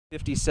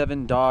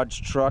57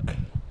 Dodge truck.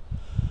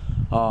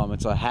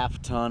 It's a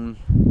half-ton.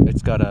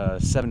 It's got a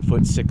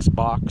 7'6"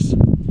 box.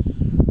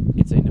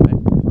 It's a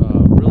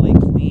really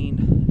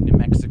clean New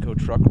Mexico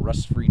truck,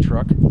 rust-free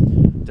truck.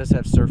 It does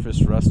have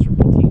surface rust or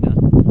patina.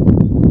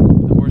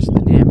 The worst of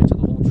the damage to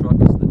the whole truck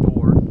is the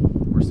door,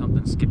 where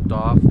something skipped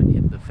off and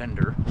hit the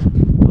fender.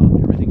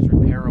 Everything's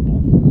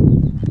repairable.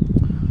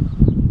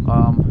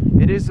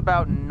 It is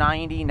about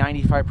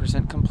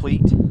 90–95%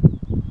 complete.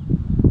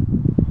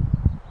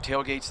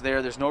 Tailgate's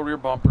there. There's no rear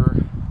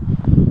bumper.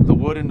 The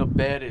wood in the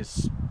bed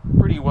is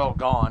pretty well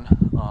gone,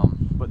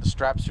 but the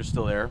straps are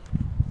still there.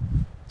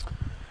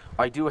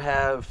 I do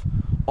have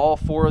all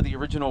 4 of the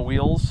original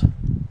wheels.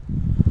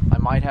 I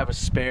might have a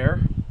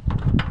spare.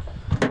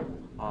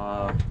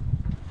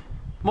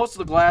 Most of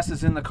the glass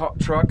is in the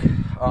truck.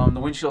 The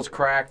windshield's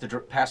cracked. The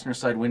passenger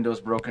side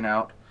window's broken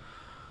out.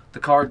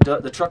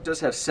 The truck does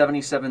have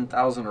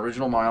 77,000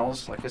 original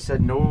miles. Like I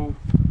said, no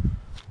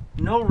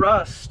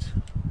rust,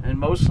 and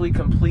mostly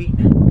complete.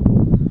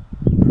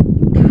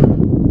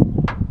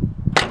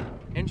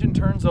 Engine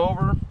turns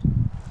over.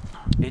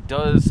 It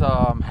does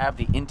have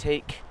the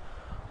intake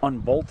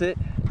unbolted.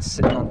 It's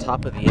sitting on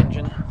top of the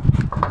engine.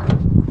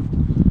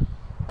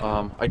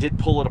 I did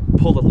pull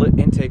the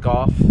intake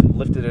off,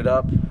 lifted it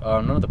up.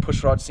 None of the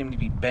push rods seem to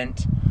be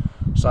bent,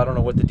 so I don't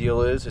know what the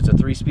deal is. It's a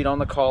 3-speed on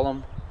the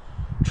column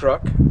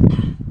truck.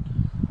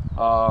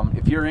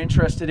 If you're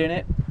interested in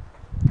it,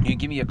 you can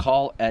give me a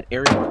call at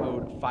area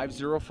code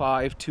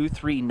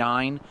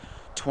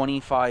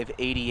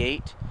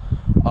 505-239-2588.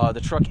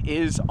 The truck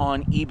is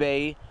on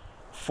eBay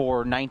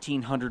for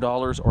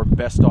 $1,900 or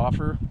best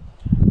offer.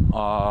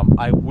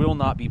 I will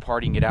not be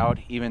parting it out,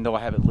 even though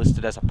I have it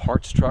listed as a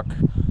parts truck.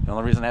 The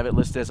only reason I have it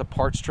listed as a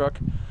parts truck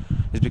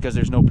is because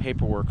there's no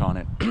paperwork on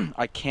it.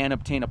 I can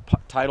obtain a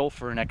title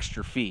for an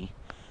extra fee.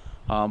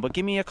 But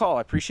give me a call.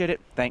 I appreciate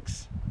it.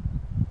 Thanks.